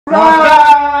Hello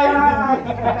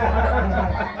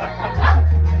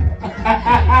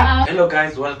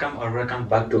guys, welcome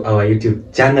back to our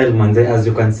YouTube channel, manze. As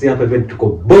you can see up here,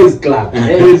 tuko Boys Club.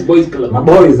 Boys Club. My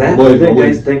boys, Boys.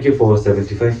 Guys, thank you for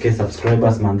 75k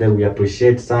subscribers, manze. We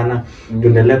appreciate sana.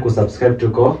 Tuendelee kusubscribe,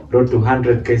 tuko road to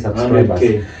 100k subscribers.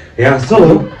 100K. Yeah,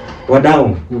 so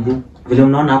wadau. Vile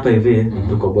unaona hapa hivi,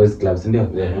 tuko Boys Club, si ndio?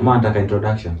 Mama anataka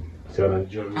introduction.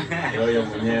 Yoyo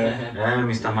mwenyewe.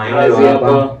 Mr. Mayoyo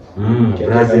hapa.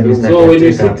 Brazil, Mr. So when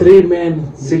you see three men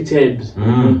seated,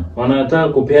 wanataka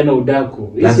kupeana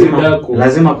udaku.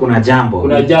 Lazima kuna jambo.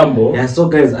 Kuna jambo. Yeah, so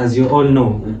guys, as you all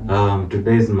know,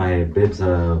 today is my babe's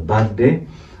birthday,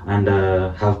 and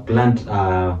have planned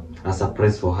a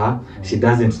surprise for her. She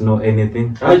doesn't know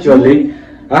anything. Actually,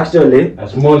 a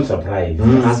small surprise.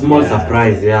 A small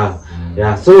surprise, yeah.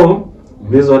 Yeah, so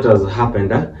this is what has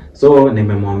happened. So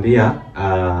nimemwambia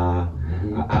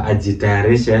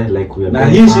ajitayarishe, like we are na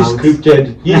hii is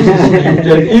scripted.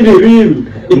 Ini real.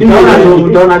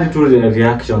 Don't add to the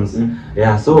reactions.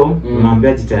 Yeah, so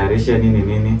nimemwambia ajitayarishe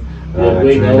nini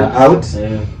out.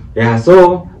 Yeah,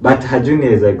 so but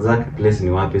hajuni is exact place ni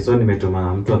wapi. So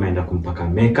nimetuma mtu ameenda kumpaka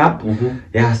makeup.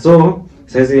 Yeah, so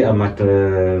says I'm at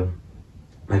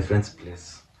my friend's place.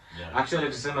 Actually,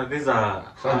 to say these are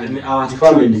our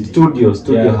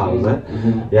studio house.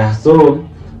 Yeah, so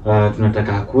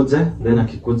tunataka akuje, then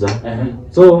akikuja.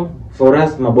 So for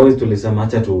us my boys tulisema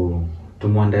acha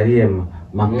tumwandalie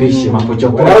mapishi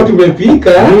mapochoko. Wao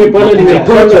tumepika. Mimi pale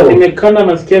nimekana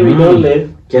nasikia vidole.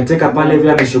 Kiateka pale hivi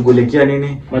ameshughulikia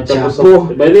nini? Machapo.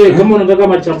 By the way, kama unataka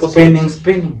machapo spinning.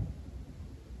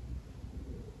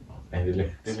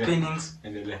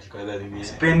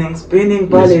 Spinning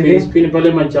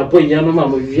pale machapo yana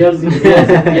mama viazi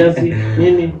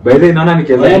nini. By the way, naona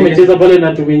nikianza amecheza pale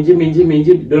na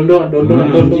minji dondoa.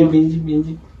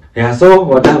 Yeah, so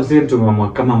wadau sisi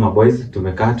tumemwa kama maboys,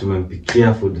 tumekaa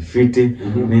tumempikia food fiti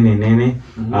nini.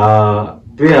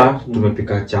 Pia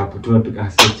tumepika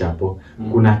chapo,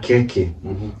 kuna keki.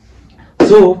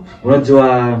 So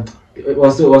unajua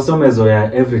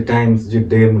wasomezoea every time you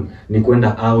dem ni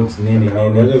kwenda out nini.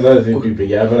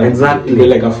 Exactly,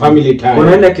 like a family time.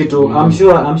 Kuna ile kitu I'm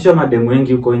sure madem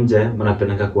wengi huko nje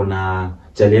mnapenda kuona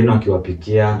chali yenu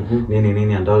akiwapikia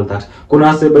nini and all that. Kuna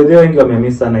wase by the way wengi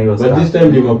wamemiss sana hiyo stuff. But this time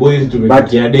ni maboys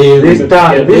tumepikia dem. This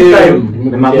time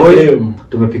ni maboys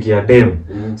tumepikia dem.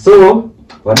 So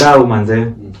wadau manze,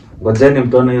 ngojeni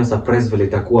mtone hiyo surprise vile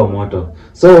itakuwa moto.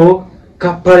 So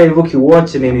pale hivyo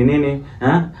kiwatch nini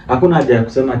hakuna haja ya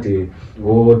kusema ati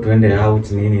tuende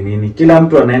out nini. Kila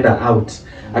mtu anaenda out.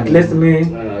 At least me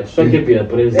shake pia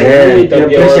pressure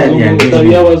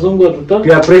wazungu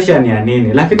pia pressure ni ya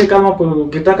nini, lakini kama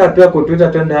ukitaka pia ku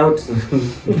Twitter twende out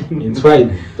it's fine.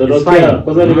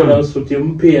 Kwanza niko na suti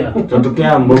mpya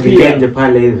tutokea mbogi nje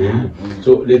pale hivi.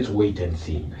 So let's wait and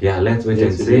see. Yeah, let's wait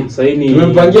and see. Sasa ni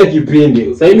tumempangia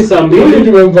kipindi. Sasa ni saa 2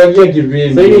 tumempangia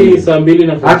kipindi. Sasa ni saa 2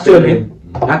 na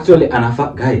actually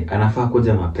anafaa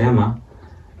kuja mapema.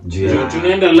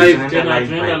 Tunaenda live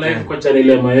kwa channel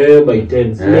ya Mayoyo by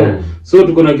 10. So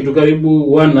tuko na kitu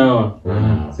karibu 1 hour.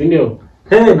 Si ndio?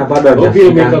 Na bado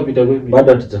hajafika.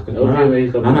 Bado tutakula.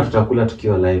 Naona tutakula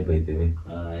tukiwa live by the way.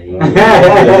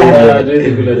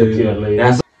 Tutakula tukiwa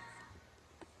live.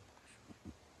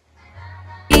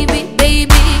 Baby,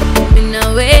 been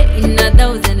away in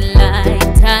 1,000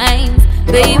 lifetimes,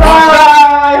 baby.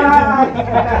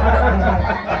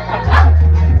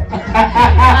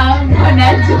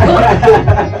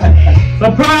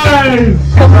 Surprise!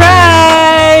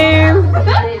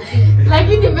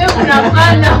 Lakini wewe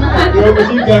unafanya.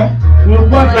 Unashika?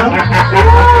 Unapata?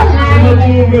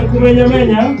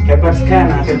 Umekumenyamenya?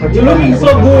 Kepatikana. You looking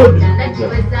so good.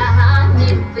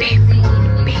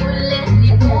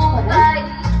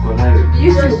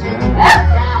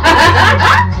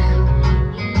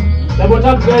 Double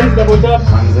tap guys, double tap.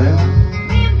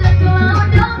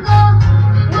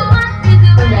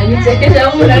 Nichekesha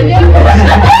huko ndani. Nilie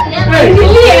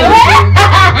wewe.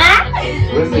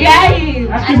 Yai.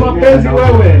 Akimapenzi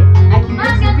wewe.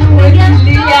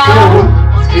 Nilia.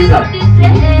 Sikiza.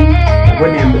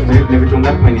 Ni vitu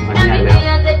ngapi umenifanyia leo?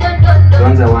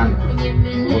 Tuanze 1.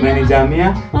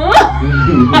 Umenijamia?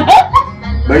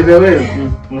 By the way,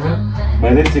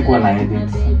 sikuwa na edit.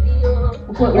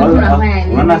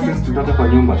 Unaona sisi tutoke kwa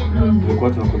nyumba, tulikuwa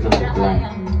tunakuja kwa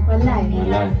Wallahi.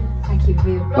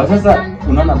 But sasa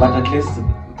unaona, but at least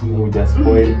uja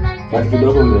spoil. But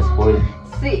kidogo uja spoil.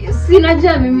 Si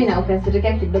najua mimi na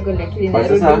ukasirika kidogo, lakini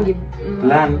narudi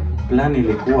plan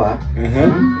ilikuwa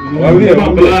Waambie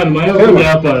plan Mayoyo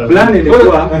hapa. Plan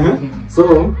ilikuwa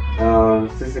so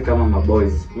sisi kama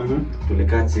maboys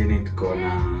tulikaa chini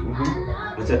tukaona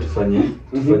acha tufanye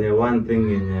one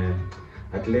thing yenye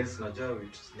at least najua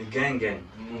ni gang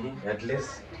at least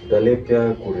tutalipia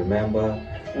ku remember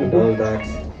and all that.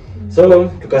 So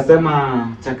tukasema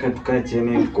chaka tukae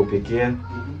chini tukupikia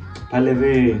pale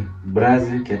vi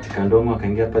brazi katika ndomo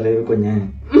akaingia pale hivi kwenye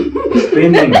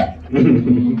spinning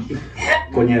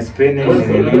kwenye spinning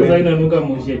Sasa inanuka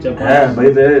moshi ya chapati. by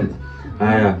the way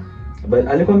haya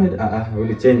alikuwa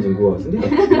uli change nguo si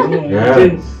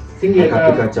ndio?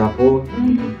 Akapika chapo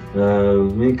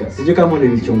mika sijui kama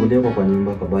ulinichungulia kwa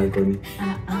nyumba kwa balcony.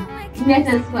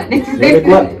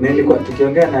 Nilikuwa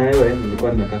tukiongea na wewe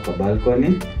nilikuwa nimekaa kwa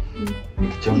balcony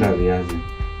nikichonga viazi.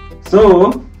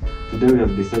 So today we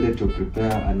have decided to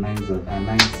prepare a nice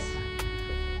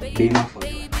dinner for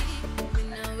you.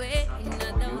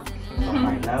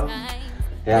 My love.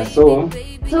 Yeah, so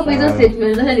kwa hizo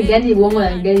statements zote ni gani uongo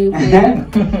na gani ukweli?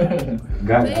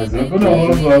 Kuna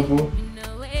uongo hapo.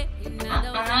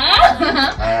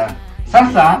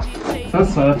 Sasa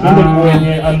tuende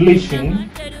kwenye unleashing.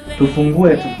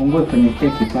 Tufungue kwenye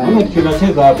keki pale. Kama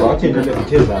tunacheza hapa, acha ndio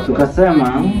tucheza hapa.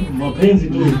 Tukasema Mapenzi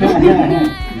tu.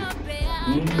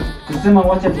 kusema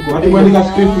wacha Watu kuandika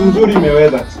script nzuri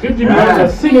imeweza. Script imeweza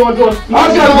sini watu wasikie.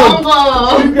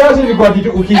 Script yake ni kwa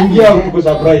kitu ukiingia uko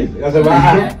surprise. Nasema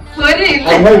For real?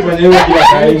 Hawahi kufanya hiyo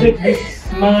kila I time. take this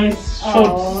nice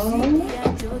shots.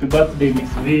 Happy birthday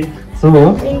Miss V.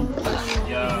 so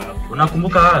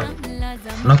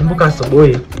unakumbuka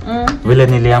asubuhi vile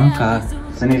niliamka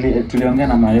tuliongea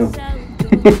na Mayo.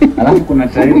 Alafu kuna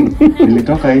time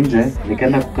nilitoka nje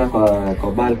nikaenda kukaa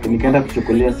kwa balcony nikaenda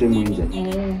kuchukulia simu nje.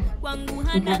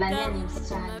 Nikadhania ni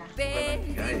msichana.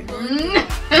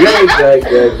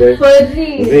 Guys. For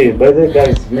real? By the way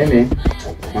guys, mimi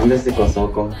Mande siko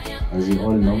soko as you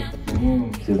all know.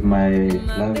 She's my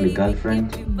lovely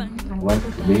girlfriend. Want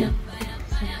to be.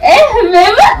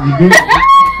 Mema?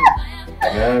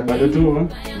 Bado tu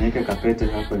niweke kapete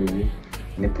hapo hivi.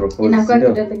 Ni propose. Inakuwa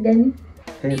kitu gani?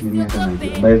 Mimi hata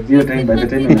najua. By the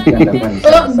time nitaenda pale.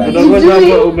 Unakuwa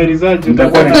hapa umeresearch.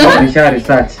 Nitakuwa nisha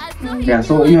research. Yeah,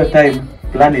 so hiyo time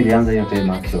plan ilianza hiyo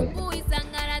time actually.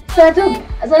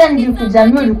 Sasa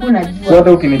nilikujamia ulikuwa unajua. So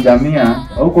hata ukinijamia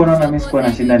au unaona mimi sikuwa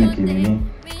nashinda nikinini.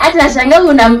 Hata nashangaa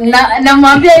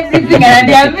namwambia everything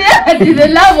ananiambia ati the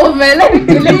love of my life.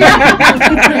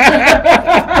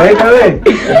 By the way,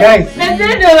 guys.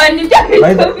 Na ndio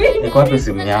wanitaka. Niko wapi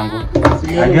simu yangu?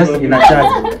 I guess ina chat.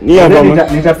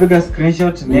 Nitapiga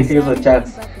screenshot niweke hizo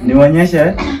chats.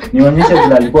 Nionyeshe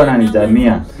vile alikuwa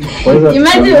ananijamia. Kwa hiyo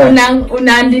imagine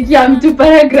unaandikia mtu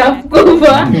paragraph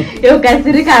kubwa. Yeye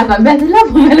kasirika akamwambia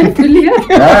love umetulia.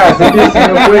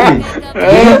 Sio kweli.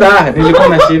 Sasa nilikuwa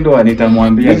nashindwa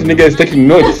nitamwambia. This nigga is taking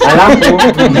notes.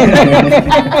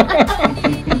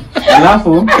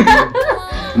 Alafu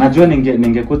najua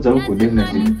ningekuja huko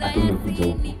definitely atungekuja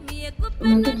huko.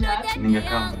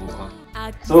 Ningekaa huko.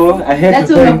 So I had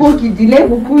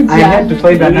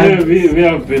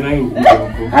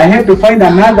to find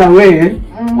another way.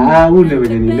 Ule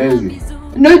wenye ni lazy.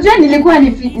 Unajua nilikuwa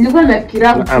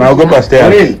nafikiria Anaogopa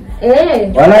stairs.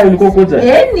 Wala ulikuwa kuja.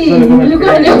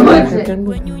 Nilikuwa niogote.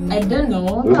 I don't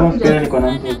know. Ulikuwa niko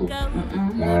na mtu huko.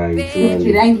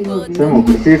 Kirangi hiyo. Sema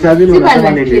si sabili unasema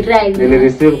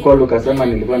nilireceive call ukasema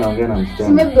nilikuwa naongea na msichana.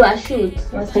 Maybe wa shoot.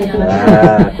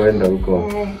 Kwenda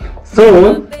huko. So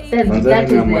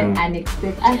that is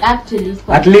unexpected. Actually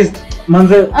at least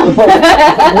manze for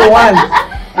once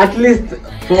at least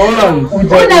for once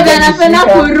unapenda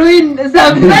kuruin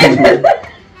surprise.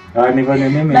 Nivyo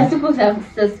mimi Basi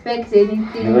suspect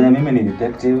anything. Nivyo mimi ni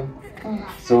detective.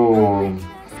 So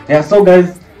yeah, so guys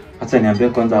acha niambie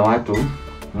kwanza watu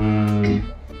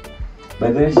by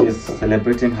the way she is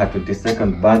celebrating her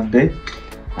 22nd birthday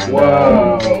and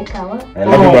Wow. I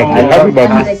love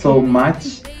her so much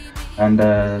and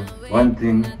one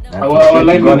thing Our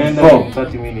live will end in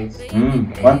 30 minutes.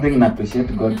 One thing I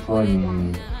appreciate God for ni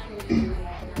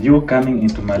you coming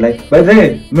into my life. By the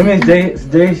way, mimi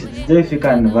sijai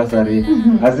fika anniversary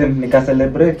as in nika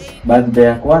celebrate birthday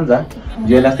ya kwanza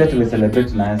ndio last year tuli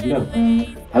celebrate na leo.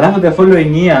 Alafu the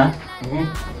following year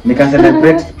nika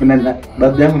celebrate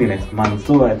birthday yangu ni next month,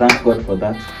 so I thank God for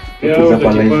that.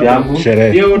 Kwa life yangu.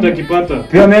 Pia utakipata.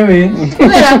 Pia mimi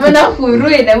napenda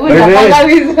kurui na unapanga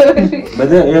vizuri.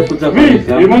 Baada ya kuja kwa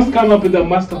life You yangu. must come up with a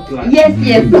master plan. Yes.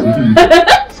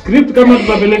 Script kama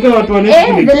tutapeleka watu wa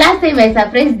Netflix. The last time I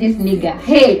surprised this nigga.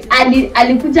 Hey,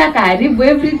 alikuja karibu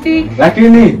everything.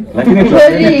 Lakini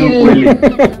tuambie tu kweli.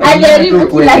 Aliharibu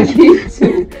kila kitu.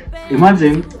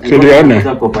 imagine Tuliona.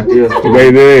 tunaweza kupatia story.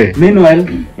 By the way. Meanwhile,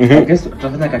 I guess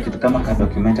tutafanya kitu kama ka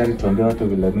documentary tuambie watu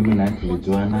vile mimi na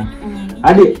tulijuana.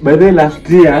 Hadi by the way last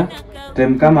year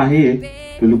time kama hii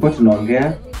tulikuwa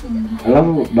tunaongea.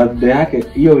 Alafu birthday yake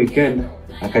hiyo weekend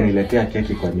akaniletea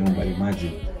keki kwa nyumba,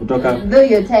 imagine. Kutoka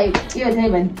Though your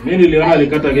time and Mimi niliona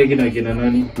alikata keki na kina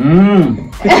nani?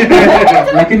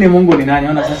 Lakini Mungu ni nani?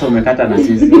 Ona sasa umekata na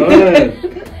sisi.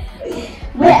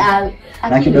 where are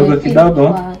Na kidogo kidogo.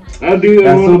 How do you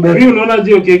unaona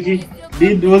hiyo keki?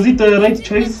 Was it a right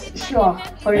choice? Sure,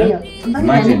 for real.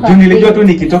 Imagine, tu nilijua tu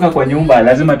nikitoka kwa nyumba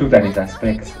lazima tu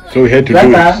utanisuspect. So we had to do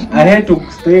Sasa it. I had to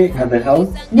stay at the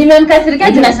house.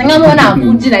 Nimemkasirikia tunashangaa mbona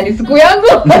hakuji na ni siku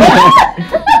yangu.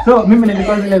 So mimi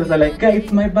nilikuwa zile za like, "Guys,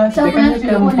 it's my birthday. Can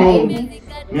you come home?"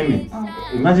 Mimi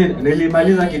imagine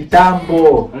nilimaliza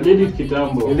kitambo. Alidit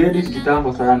kitambo. Niliedit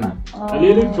kitambo sana.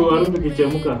 Alidit tu harufu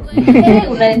kichemuka.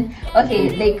 Okay,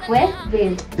 like where?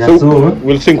 Babe. Yeah, so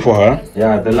We'll sing for her.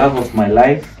 yeah, the love of my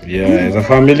life. Yeah, as a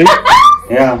family.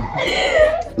 Yeah.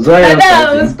 Zoya.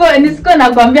 Dada, nisiko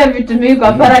nakwambia vitu mingi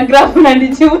kwa paragraph na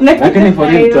nijibu na. Lakini for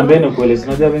real tuambieni ukweli,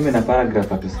 unajua mimi na paragraph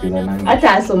hatusikizanani.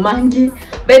 Hata asomangi.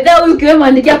 Bedha ukiwemo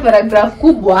andikia paragraph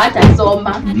kubwa hata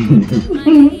soma.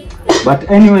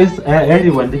 But anyways, heri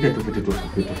uandike tu vitu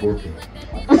fupi.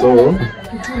 So,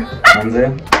 manze,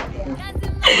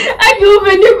 Aki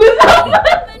umenigusa.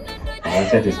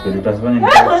 acha tuspende utasifanya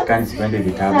ni spende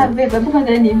vitabu. Babe, hebu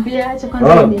kwanza niambie, acha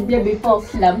kwanza niambie before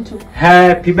kila mtu.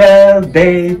 Happy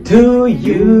birthday to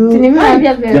you.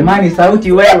 Nimeambia babe. Jamani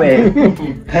sauti wewe.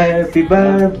 Happy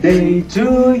birthday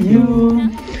to you.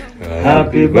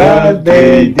 Happy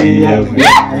birthday dear.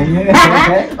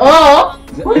 Oh,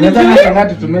 Nataka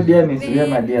tutumie dia ni sio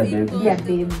madia baby. yeah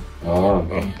babe. Oh.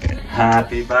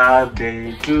 Happy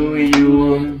birthday to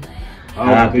you.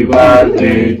 Happy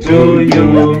birthday to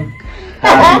you.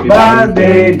 Happy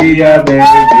birthday dear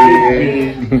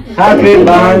baby. Happy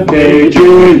birthday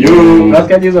to you.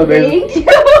 Nasikia hizo baby. Thank you.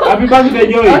 Happy birthday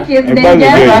Joy. Okay, birthday.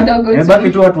 then dogo. Nebaki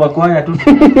tu watu wa kwaya tu.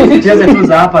 Cheze tu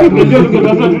za hapa tu. Unajua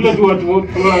tukatafuta tule tu watu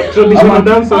traditional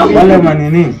dancers. Wale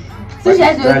manini. Sushi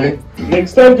aje.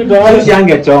 Next time tutawacha. Sushi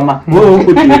angechoma. Wewe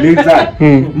huku tuliza.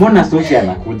 Mbona sushi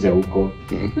anakuja huko?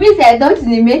 Mimi I thought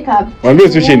ni makeup. Mwambie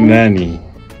Sushi ni nani?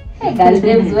 Hey, girl,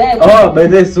 babes, wewe. Oh, by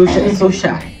the sushi.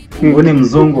 Huyu ni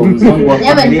mzungu wa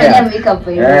Yeye familia. anafanya makeup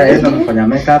wewe. Yeye ndo anafanya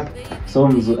makeup. So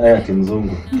ati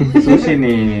mzungu. Sushi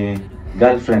ni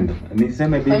girlfriend.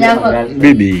 Niseme bibi Fanya wa kwa-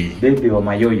 girlfriend. Bibi Wa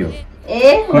mayoyo.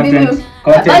 Mimi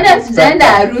bado sijaenda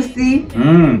harusi.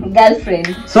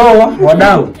 Girlfriend. So,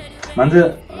 wadau. Manze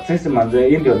sisi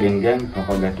hii ndio gang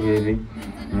tunakoga tu hivi.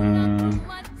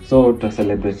 So to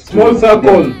celebrate Small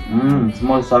circle.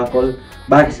 Small circle.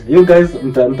 But you guys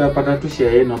mtapata tu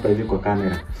share yenu hapa hivi kwa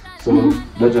kamera. So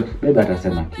Dojo bebe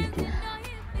atasema kitu.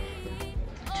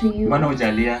 To you. Mbona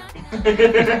hujalia?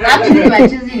 Actually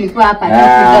machozi ilikuwa hapa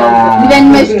kidogo. Ndio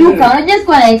nimeshtuka. Unajua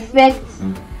sikuwa na expect.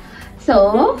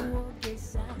 So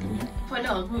Pona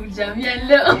kumjamia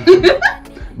leo.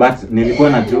 But nilikuwa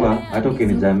najua hata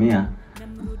ukinijamia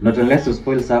not unless you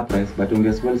spoil surprise, but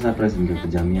unge spoil surprise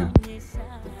ungekujamia.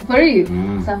 For real?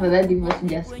 So for that divorce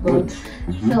just got.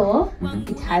 So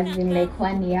it has been like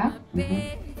 1 year.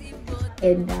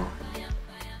 And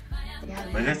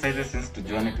But just say since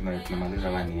tujuane tumemaliza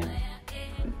 1 year.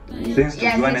 Since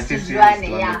yeah, tujuane since sisi tujuane,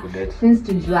 tuanze yeah. kudate. Since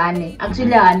tujuane.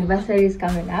 Actually our anniversary is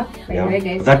coming up. By the way,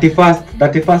 guys.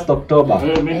 31st October.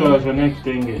 Mimi ndo nashonea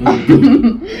kitenge.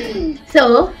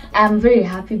 So I'm very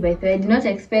happy by the way. I did not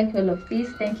expect all of this.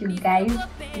 Thank you guys.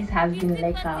 This has been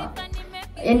like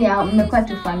mmekuwa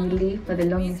tu family for the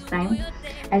longest time.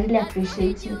 I really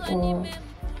appreciate you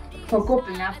for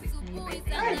coping up with me.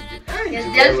 Yes,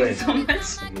 dealt with so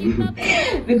much.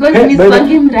 Because Hey, Miss by the-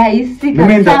 Wangim rahisi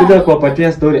Mimi nitakuja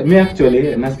kuwapatia story. Mimi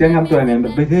actually nasikianga mtu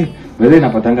ananiambia by the way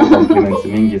napatanga compliments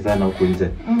mingi sana huko nje.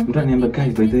 Mtu ananiambia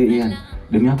guys by the way Ian,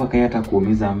 demu yako kai hata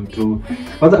kuumiza mtu.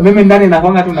 Kwanza mimi ndani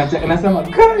nakwanga tu nasema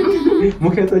guys,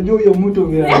 mkesa juu hiyo mtu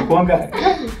vile anakuanga.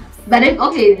 But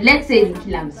okay, let's say ni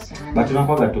kila msichana. But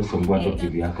unakuanga tu sumbua tu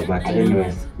TV yako. But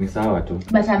anyways, ni sawa tu.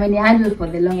 But amenihandle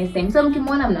for the longest time. So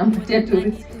mkimwona mnampatia tu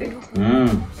respect.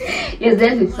 Yes,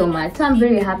 dealt with so much. So I'm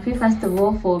very happy first of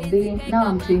all for being now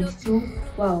I'm 22.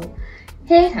 Wow.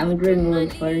 Hey, I'm growing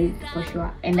old for it for sure.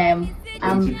 And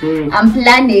I'm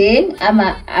planning.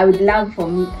 I would love for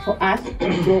us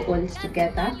to grow old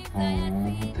together.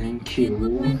 Oh, thank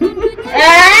you.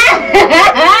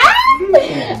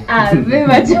 Very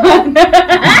much fun.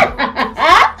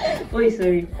 Oh,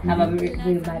 sorry. I have a very,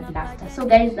 very bad laughter. So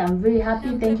guys, I'm very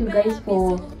happy. Thank you guys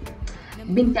for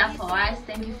being there for us.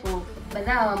 Thank you for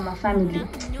my family.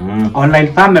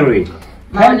 Online family.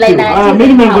 Online mimi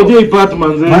nimengojea ipate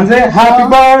manze. Manze, happy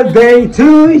birthday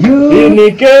to you. Hii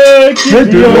ni keki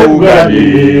sio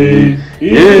ugali.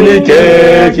 Hii ni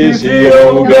keki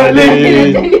sio ugali.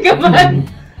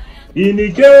 Hii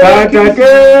ni Kata keki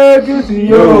keki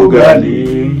sio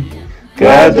ugali.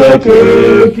 Kata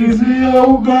keki sio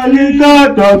ugali.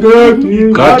 Kata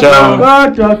keki. Kata.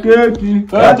 Kata keki.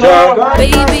 Kata.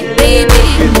 Baby, baby,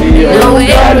 no way,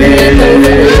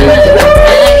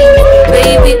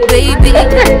 baby, baby,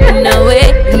 no way,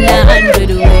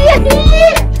 100 ways.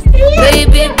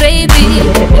 Baby, baby,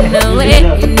 no way,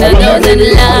 in 1,000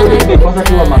 lives. Kwanza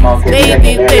tu wa mama wako.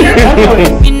 Baby,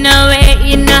 baby, no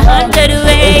way, in 100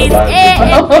 ways.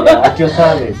 Atio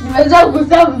service. Nimeweza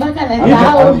kusema mpaka na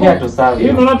sahau. Hiyo to service. Hii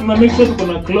unaona tuna make sure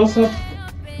tuko na close up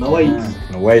na white.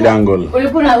 Wide angle.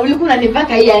 Ulikuwa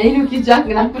unanipaka hii ya nini ukichwa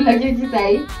nakula keki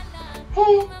sahi?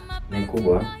 Ni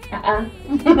kubwa.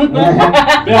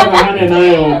 Bea pambane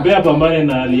nayo, Bea pambane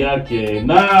na hali yake.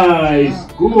 Nice,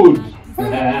 good.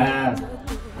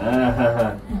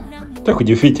 Hata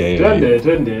kujificha hiyo.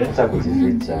 Twende. Acha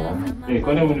kujificha.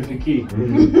 Kwani mnifikii?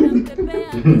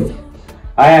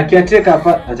 Haya, kiateka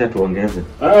hapa, acha tuongeze.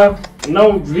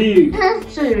 Now V.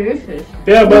 So delicious.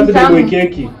 Pea birthday boy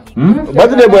keki.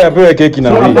 Birthday boy apewe keki na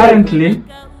So wewe. apparently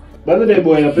Birthday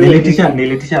boy apewe.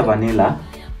 nilitisha vanilla.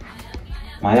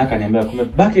 Maya kaniambia kumbe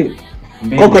baki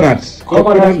mbili. Coconut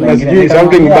na sijui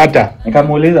something butter.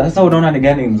 Nikamuuliza sasa unaona ni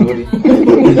gani nzuri?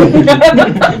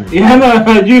 Yana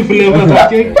hajui flavor za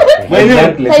keki.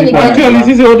 Actually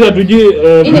sisi wote hatujui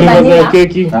flavor za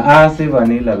keki. Si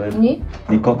vanilla baby.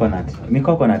 Ni coconut. Ni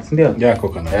coconut, ndio? Yeah,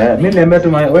 coconut. Mimi niliambia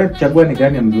tu wewe chagua ni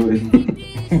gani mzuri.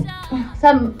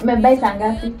 Sasa mmebai saa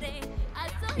ngapi?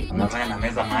 Unafanya na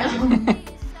meza maji.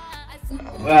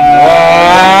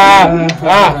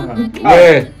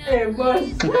 Boss.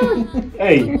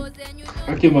 Hey.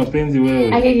 Aki mapenzi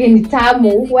wewe. Akeke ni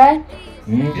tamu we.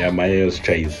 Yeah, my ears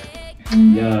choice.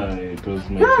 Yeah, it was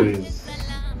my choice.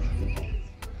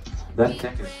 That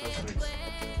cake is so sweet.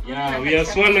 Yeah, we are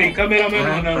swallowing.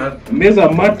 Cameraman ana meza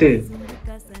mate.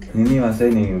 Nini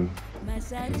waseni?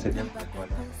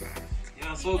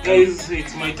 Yeah, so guys,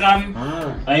 it's my turn.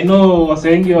 I know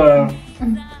wasengi wa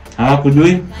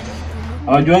Hawakujui?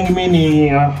 hawajuangi mimi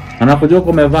ni Anakujua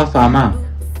kumevaa fama.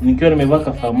 nikiwa nimevaa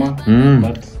kafama.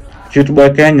 But Cute boy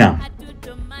Kenya.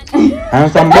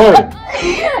 Handsome boy.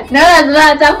 Naona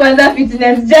tunataka kuanza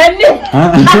fitness journey.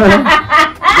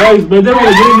 guys, by the way,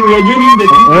 we are joining the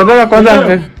gym. Unataka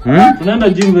kwanza Tunaenda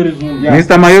gym very soon.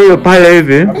 Mr. Mayoyo pale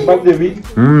hivi. Happy birthday, V.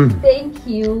 Thank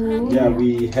you. Yeah,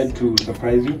 we had to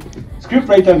surprise you.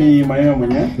 Scriptwriter ni Mayoyo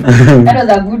mwenyewe. That was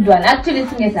a good one. Actually,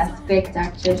 singe suspect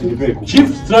actually. Very cool.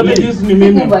 Chief strategist ni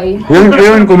mimi. Kubwa hii.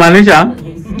 Hiyo ni kumaanisha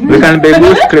we can be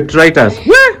good script writers.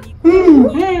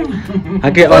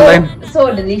 Okay, online.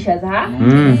 So delicious, ha?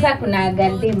 Sasa kuna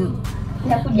gardem.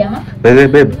 Inakuja ma?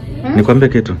 Babe, nikwambie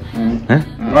kitu.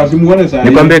 Wasimuone saa hii.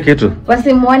 Nikwambie kitu.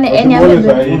 Wasimuone any Wasimuone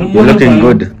saa other. hii. You're looking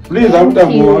good. Please,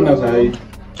 hamtamuona saa hii.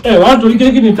 Watu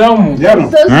keki ni tamu.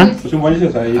 Jano, So sweet.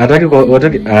 usimwonyeshe saa hii. Hataki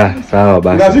sawa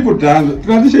basi. Na siku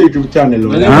tuanzishe YouTube channel.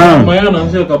 Maya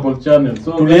anaanzisha couple channel.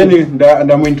 So Tulieni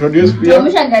ndamuintroduce pia.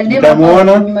 Tuamsha gardem.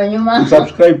 Mtamuona. Nyuma nyuma.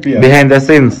 Subscribe pia. Behind the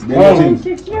scenes.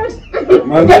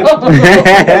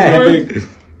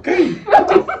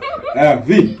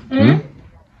 V.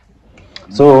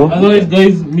 So, otherwise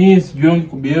guys, me sijuangi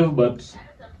kubehave but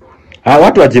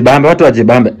watu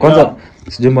wajibambe. Kwanza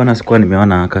sijui mbona sikuwa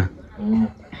nimeona haka.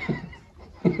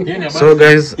 So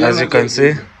guys, as you can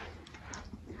see,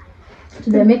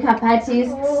 To the makeup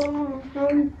artist.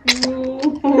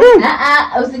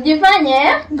 Usijifanye.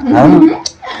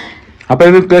 hapa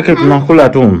hivi keke tunakula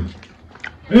tu.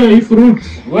 hii fruit,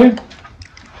 we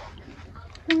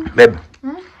Babe.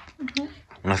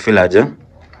 Unafeel aje?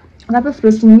 Ngapi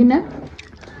fruit nyingine?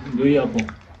 ndio hii hapo.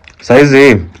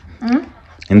 Saizi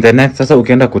in the next sasa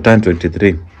ukienda kuturn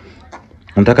 23.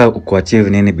 Unataka kuachieve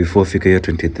nini before ufike hiyo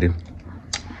 23?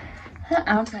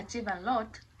 I want to achieve a lot.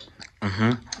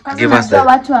 Give us that.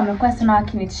 Watu wamekuwa sana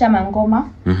wakinitisha mangoma.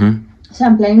 So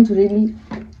I'm planning to really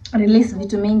release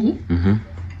vitu mingi.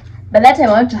 But that time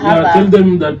I want to have Yeah, tell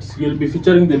them that you'll be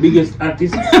featuring the biggest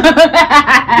artists.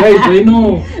 Guys, I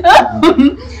know.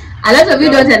 a lot of you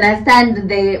don't understand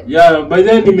the Yeah, by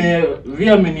the way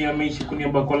via ameishi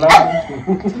kuniomba collab.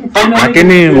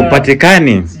 Lakini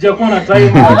upatikani. Sijakuwa na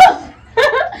time.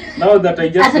 Now that I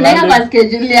just atanaika kwa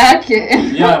schedule yake.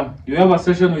 Yeah, you have a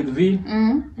session with V.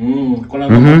 Kuna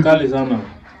ngoma kali sana.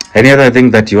 Any other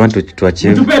thing that you want to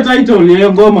achieve? Tupe title ya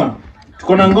ngoma.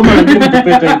 Tuko na ngoma lakini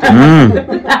tupe title.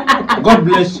 God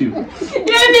bless you.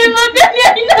 Yani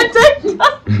magani inataka.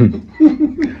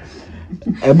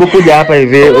 Hebu kuja hapa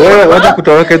hivi. Wewe wacha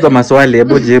kutoweka hizo maswali,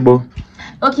 hebu jibu.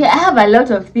 Okay, I have a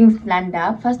lot of things planned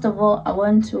up. First of all, I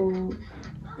want to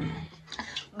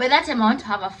by that time I want to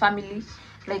have a family,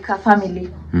 like a family.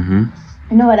 Mhm.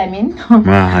 You know what I mean?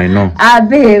 I know.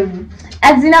 Babe.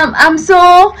 As in I'm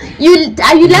so you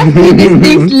left me these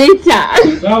things later.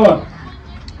 Sawa.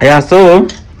 Yeah, so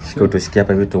tushikia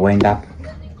hapa hivi to wind up.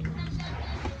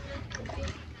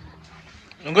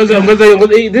 Ngoja.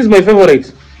 This is my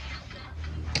favorite.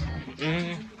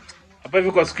 Hapa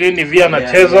hivi kwa screen ni via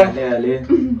anacheza.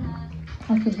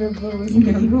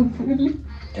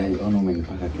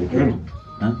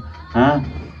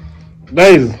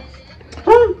 Guys.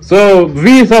 So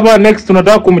V saba next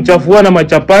tunataka kumchafua na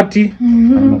machapati.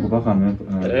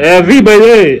 V by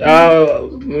the way,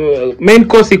 main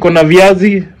course iko na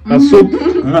viazi na soup.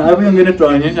 Hapo ngine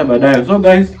tuonyesha baadaye. So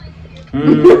guys,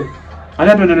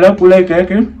 hata tuendelea kula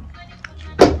keki.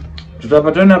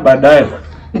 Tutapatana baadaye.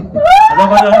 Hata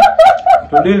kwanza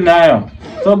tudili nayo.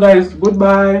 So guys,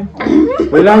 goodbye.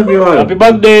 We love you all. Happy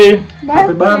birthday.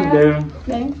 Happy birthday.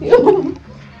 Thank you.